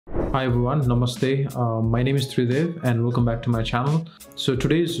Hi everyone, Namaste. My name is Tridev and welcome back to my channel. So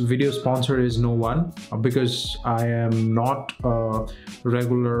today's video sponsor is no one because I am not a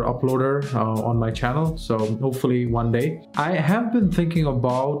regular uploader on my channel. So hopefully one day. I have been thinking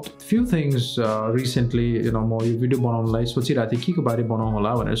about few things recently, म यो video बनाउनलाई सोचिरहेको थिएँ के को बारे बनाउँ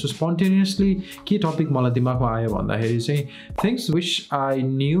होला भनेर. So spontaneously के टपिक मलाई दिमागमा आयो भन्दाखेरि चाहिँ things which I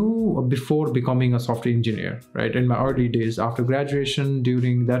knew before becoming a software engineer, right? In my early days after graduation,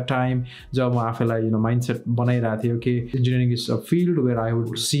 during that time जब म आफैलाई mindset बनाइरहेको थिएँ okay, engineering is a field where I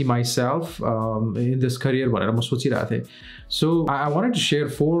would see myself in this career भनेर म सोचिरहेको थिएँ. So I wanted to share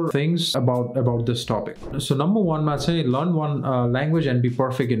 4 things about this topic. So number 1 मा चाहिँ learn one language and be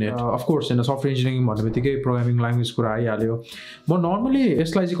perfect in it. Of course in software engineering भन्ने बित्तिकै programming language कुरा आइहाल्यो. म normally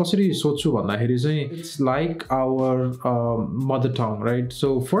यसलाई चाहिँ कसरी सोच्छु भन्दाखेरि चाहिँ it's like our mother tongue, right?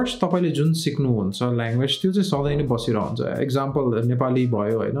 So first तपाईले जुन सिक्नुहुन्छ language त्यो चाहिँ सधैँ नै बसिरहन्छ. Example नेपाली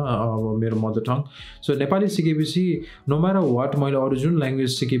भयो हैन मेरो mother tongue. So नेपाली सिकेपछि no matter what मैले अरु जुन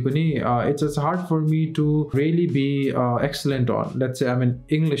language सिके पनि it's hard for me to really be excellent on. Let's say I mean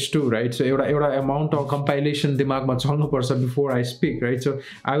English too, right? So एउटा amount of compilation दिमागमा चल्नु पर्छ before I speak, right? So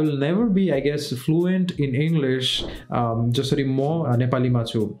I will never be, I guess, fluent in English जसरी म नेपालीमा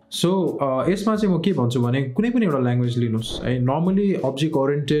छु. So यसमा चाहिँ म के भन्छु भने कुनै पनि एउटा ल्याङ्ग्वेज लिनुस् है. Normally object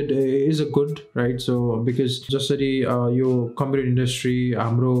oriented is a good, right? So because जसरी यो कम्प्युटर इन्डस्ट्री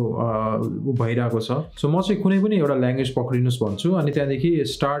हाम्रो भइरहेको छ. So म चाहिँ कुनै पनि एउटा ल्याङ्ग्वेज पक्रिनुस् भन्छु अनि त्यहाँदेखि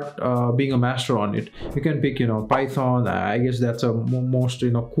start being a master on it. You can pick Python. I guess that's a most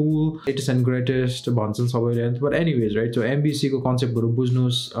cool, latest and greatest भन्छन् सबैले. But anyways, right? So MVC को कन्सेप्टहरु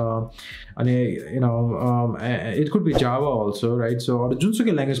बुझ्नुस् अनि it could be Java also, right? So अरु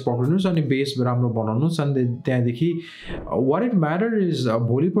जुनसुकै language पक्रिनुस् अनि base राम्रो बनाउनुस् अनि त्यहाँदेखि what it matters is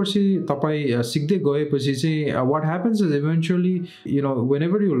भोलि पर्सि तपाई सिक्दै गएपछि चाहिँ what happens is eventually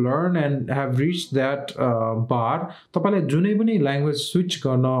whenever you learn and have reached that bar तपाईलाई जुनै पनि ल्याङ्ग्वेज स्विच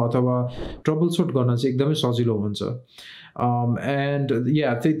गर्न अथवा ट्रबल सुट गर्न चाहिँ एकदमै सजिलो हुन्छ. And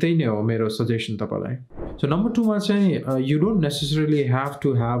yeah, त्यही नै हो मेरो सजेसन तपाईलाई. So number 2 मा चाहिँ you don't necessarily have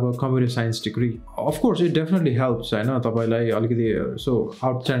to have a computer science degree. Of course it definitely helps हैन तपाईलाई अलिकति so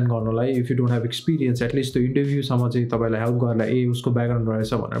outstand गर्नलाई if you don't have experience at least the interview सम्म चाहिँ तपाईलाई हेल्प गर्ला ए उसको ब्याकग्राउन्ड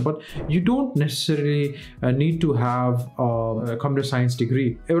रहेछ भनेर. But you don't necessarily need to have a computer science degree.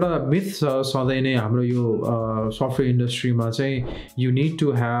 एउटा myth छ सधैँ नै हाम्रो यो software industryमा चाहिँ you need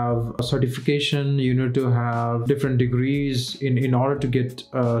to have a certification, you need to have different degrees in order to get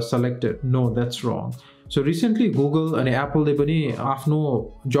selected. No, that's wrong. So recently Google and Apple ले पनि आफ्नो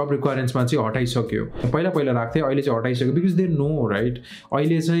job requirements मा चाहिँ हटाइसक्यो. पहिला राख्थे अहिले चाहिँ हटाइसक्यो because they know, right?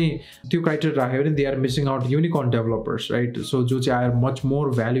 अहिले चाहिँ त्यो क्राइटेरिया राख्यो भने they are missing out unicorn developers, right? So जो चाहिँ आएर much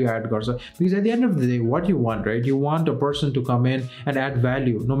more value add गर्छ. Because at the end of the day what you want, right? You want a person to come in and add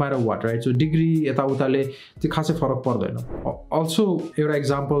value no matter what, right? So degree यता उताले चाहिँ खासै फरक पर्दैन. Also एउटा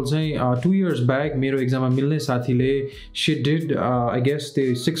example चाहिँ 2 years back मेरो exam मा मिल्ने साथीले she did I guess the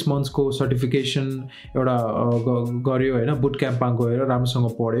 6 months को certification एउटा गर्यो हैन बुट क्याम्पमा गएर राम्रोसँग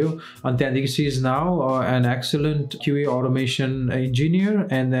पढ्यो अनि त्यहाँदेखि she is now an excellent QA automation engineer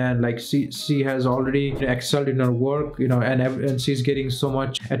and then like she has already excelled in her work and she's getting so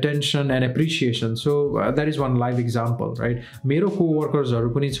much attention and appreciation. So that is one live example, right? मेरो co-workers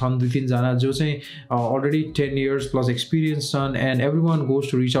हरु पनि छन् 2-3 जना जो चाहिँ already 10 years plus experience छन् and everyone goes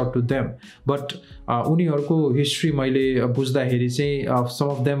to reach out to them. But उनीहरुको history मैले बुझ्दाखेरि चाहिँ some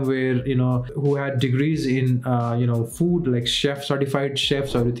of them were who had degrees in food like chef certified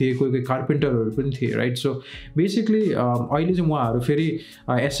chefs हरु थिए कोही carpenter हरु पनि थिए, right? So basically अहिले चाहिँ उहाँहरु फेरि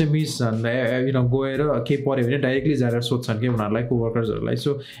SMEs छन् गएर के पर्यो भने डाइरेक्टली जाएर सोध्छन् के उनीहरुलाई कोवर्कर्सहरुलाई.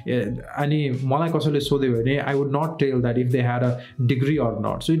 So अनि मलाई कसैले सोध्यो भने I would not tell that if they had a degree or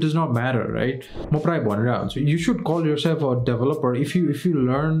not. So it does not matter, right? म प्राय भनिरहेको हुन्छु you should call yourself a developer if you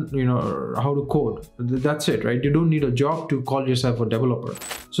learn how to code. That's it, right? You don't need a job to call yourself a developer.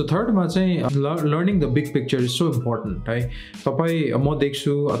 So third मा चाहिँ learning the big picture is so important, है. तपाई म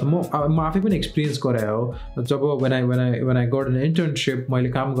देख्छु अथवा म आफै पनि एक्सपिरियन्स गराए हो जब when I got an internship मैले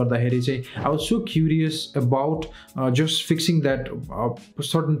काम गर्दाखेरि चाहिँ I was so curious about just fixing that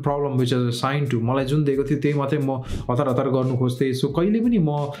certain problem which was assigned to मलाई जुन दिएको थियो त्यही मात्रै म हतार गर्नु खोज्थे. So कहिले पनि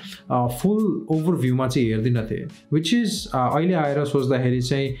म full overview मा चाहिँ हेर्दिन थिए which is अहिले आएर सोच्दाखेरि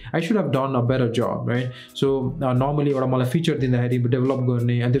चाहिँ I should have done a better job, right? So normally एउटा मलाई फिचर दिँदाखेरि डेभलप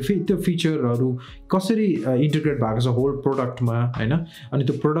गर्ने अनि त्यो फिचरहरु कसरी इन्टिग्रेट भएको छ होल प्रोडक्टमा हैन अनि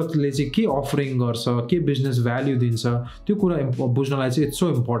त्यो प्रोडक्टले चाहिँ के अफरिङ गर्छ के बिजनेस भ्याल्यु दिन्छ त्यो कुरा बुझ्नलाई चाहिँ इट्स सो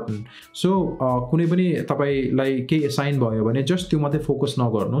इम्पोर्टेन्ट सो कुनै पनि तपाईलाई केही असाइन भयो भने जस्ट त्यो मात्रै फोकस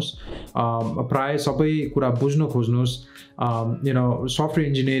नगर्नुस् प्राय सबै कुरा बुझ्न खोज्नुस् software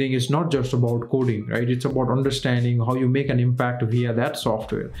engineering is not just about coding, right? It's about understanding how you make an impact via that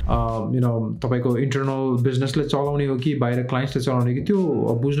software. तपाईको internal business ले चलाउने हो कि बाहिर clients ले चलाउने कि त्यो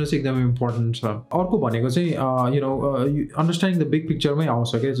बुझ्न चाहिँ एकदमै इम्पोर्टेन्ट छ अर्को भनेको चाहिँ understanding the big picture मै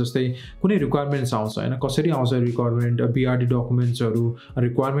आउँछ के जस्तै कुनै requirements आउँछ हैन कसरी आउँछ requirement BRD documents हरु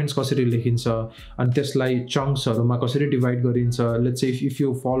requirements कसरी लेखिन्छ अनि त्यसलाई chunks हरुमा कसरी divide गरिन्छ let's say if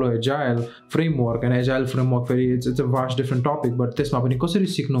you follow agile framework and agile framework it's a vast different topic but त्यसमा पनि कसरी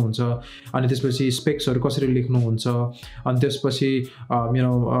सिक्नुहुन्छ अनि त्यसपछि स्पेक्स हरु कसरी लेख्नुहुन्छ अनि त्यसपछि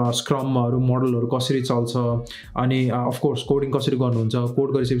स्क्रम हरु मोडलहरु कसरी चल्छ अनि अफ कोर्स कोडिङ कसरी गर्नुहुन्छ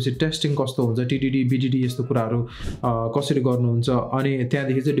कोड गरिसकेपछि टेस्टिङ कस्तो हुन्छ टीटीडी बीडीडी यस्तो कुराहरु कसरी गर्नुहुन्छ अनि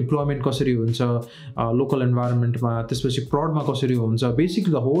त्यहाँदेखि चाहिँ डिप्लोयमेन्ट कसरी हुन्छ लोकल एन्भाइरनमेन्टमा त्यसपछि प्रोडमा कसरी हुन्छ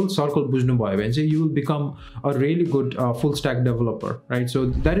बेसिकली द होल सर्कल बुझ्नु भयो भने चाहिँ you will become a really good full stack developer right so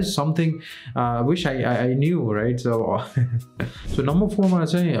that is something which I knew right so number 4 मा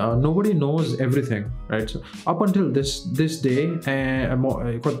चाहिँ nobody knows everything right so up until this day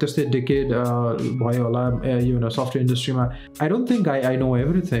त्यस्तै decade भयो होला software industry मा I don't think I know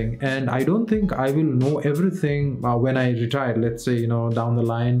everything and I don't think I will know everything when I retire let's say down the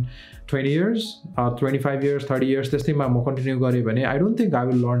line 20 years 25 years 30 years त्यस्तैमा म continue गरे भने I don't think I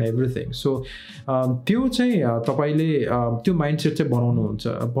will learn everything so त्यो चाहिँ तपाईले त्यो mindset चाहिँ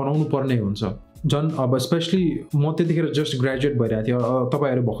बनाउनु पर्ने हुन्छ जन अब स्पेशली म त्यतिखेर जस्ट ग्रेजुएट भइरहेको थियो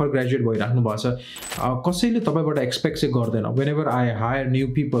तपाईहरु भर्खर ग्रेजुएट भइराख्नु भएको छ कसैले तपाईबाट एक्सपेक्ट चाहिँ गर्दैन whenever I hire new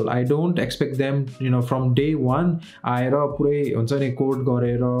people I don't expect them from day one आएर पुरै हुन्छ नि कोड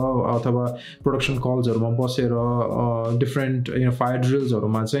गरेर अथवा प्रोडक्सन कल्सहरुमा बसेर डिफरेन्ट फायर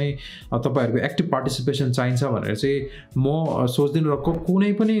ड्रिल्सहरुमा चाहिँ तपाईहरुको एक्टिभ पार्टिसिपेसन चाहिन्छ भनेर चाहिँ म सोच्दिन र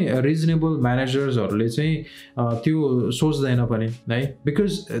कुनै पनि रिजनेबल म्यानेजर्सहरुले चाहिँ त्यो सोच्दैन पनि है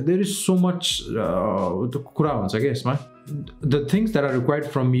because there is so much कुरा हुन्छ के यसमा the things that are required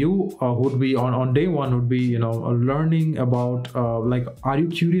from you would be on day one would be learning about like are you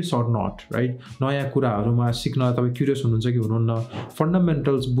curious or not right नयाँ कुराहरुमा सिक्न तपाई क्युरियस हुनुहुन्छ कि हुनुहुन्न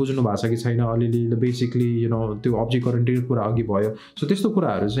फन्डामेन्टल्स बुझ्नु भएको छ कि छैन अलिअलि बेसिकली त्यो अब्जेक्ट ओरिएन्टेड कुरा अघि भयो सो त्यस्तो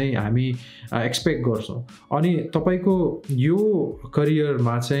कुराहरु चाहिँ हामी एक्सपेक्ट गर्छौं अनि तपाईको यो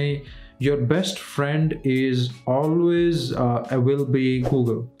करियरमा चाहिँ your best friend is always will be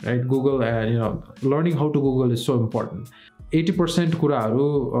Google right Google and learning how to Google is so important 80%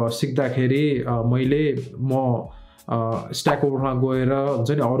 कुराहरु सिक्दाखेरि मैले म स्ट्याक ओभरमा गएर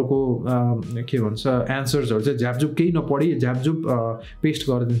हुन्छ नि अरुको के भन्छ एन्सर्सहरु चाहिँ झ्यापझुप केही नपढी झ्यापझुप पेस्ट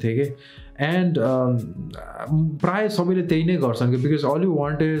गरिदिन्थे के एन्ड प्राय सबैले त्यही नै गर्छन् because all you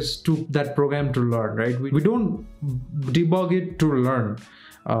want is to that program to learn right we don't debug it to learn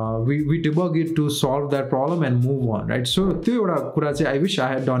we debug it to solve that problem and move on right so त्यो एउटा कुरा चाहिँ I wish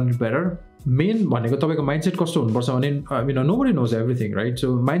I had done it better main भनेको तपाईको mindset कस्तो हुनुपर्छ भने nobody knows everything right so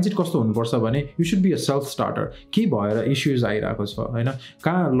mindset कस्तो हुनुपर्छ भने you should be a self starter के भएर इश्यूज आइराको छ हैन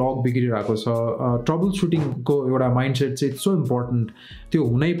कहाँ लग बिग्रिराको छ ट्रबल शूटिङ को एउटा माइन्डसेट चाहिँ सो इम्पोर्टेन्ट त्यो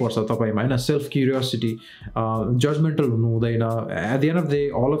हुनै पर्छ तपाईमा हैन सेल्फ क्युरियोसिटी जजमेन्टल हुनु हुँदैन at the and of the day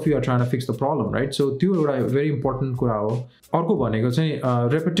all of you are trying to fix the problem right so त्यो एउटा भेरी इम्पोर्टेन्ट कुरा हो अर्को भनेको चाहिँ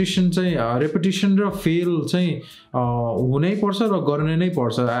रेपिटिसन र फेल चाहिँ हुनै पर्छ र गर्ने नै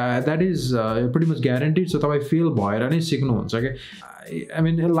पर्छ that is pretty much guaranteed so तपाई फेल भएर नै सिक्नु हुन्छ के I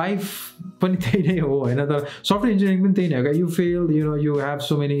mean life पनि त्यही नै हो हैन तर सफ्टवेयर इन्जिनियरिङ पनि त्यही नै हो के you fail you have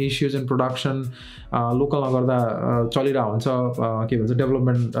so many issues in production लोकलमा गर्दा चलिरा हुन्छ के भन्छ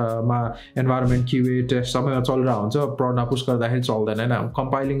डेभलपमेन्ट मा एन्भाइरनमेन्ट QA टेस्ट सबैमा चलिरा हुन्छ प्रोडमा पुश गर्दाखेरि चल्दैन हैन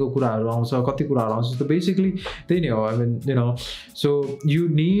कम्पाइलिङको कुराहरु आउँछ कति कुराहरु आउँछ so basically त्यही नै हो I mean so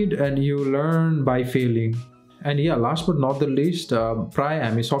you need and you learn by failing and yeah last but not the least प्राय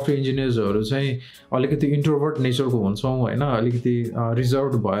हामी सफ्टवेयर इन्जिनियर्सहरु चाहिँ अलिकति इन्ट्रोभर्ट नेचरको हुन्छौं हैन अलिकति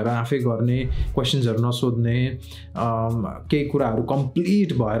रिजर्भड भएर आफै गर्ने क्वेशन्सहरु नसोध्ने केही कुराहरु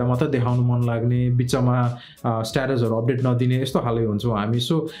कम्प्लिट भएर मात्र देखाउन मन लाग्ने बिचमा स्ट्याटसहरु अपडेट नदिने यस्तो खाले हुन्छौं हामी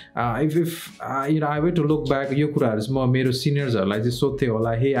so if I were to look back यो कुराहरु म मेरो सिनियर्सहरुलाई चाहिँ सोध्थे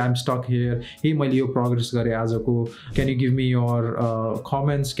होला हे आई एम स्टक हियर हे मैले यो प्रोग्रेस गरे आजको can you give me your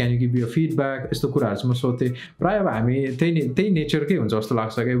comments can you give me your feedback यस्तो कुराहरु म सोध्थे प्राय अब हामी त्यही नेचरकै हुन्छ जस्तो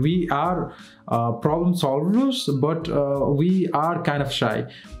लाग्छ कि we are problem सल्भर्स but we are kind of Sai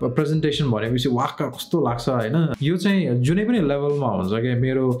presentation भनेपछि वाक्क कस्तो लाग्छ होइन यो चाहिँ जुनै पनि लेभलमा हुन्छ क्या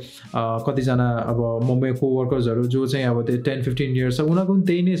मेरो कतिजना अब मुम्बई कोवर्कर्सहरू जो चाहिँ अब त्यो 10-15 इयर्स छ उनीहरूको पनि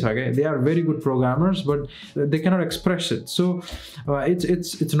त्यही नै छ क्या they are very good programmers but they cannot express it so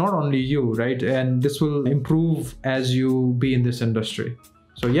it's not only you, right? And this will improve as you be in this industry.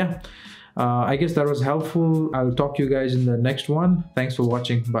 So yeah, I guess that was helpful. I'll talk to you guys in the next one. Thanks for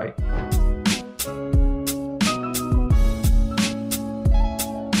watching. Bye.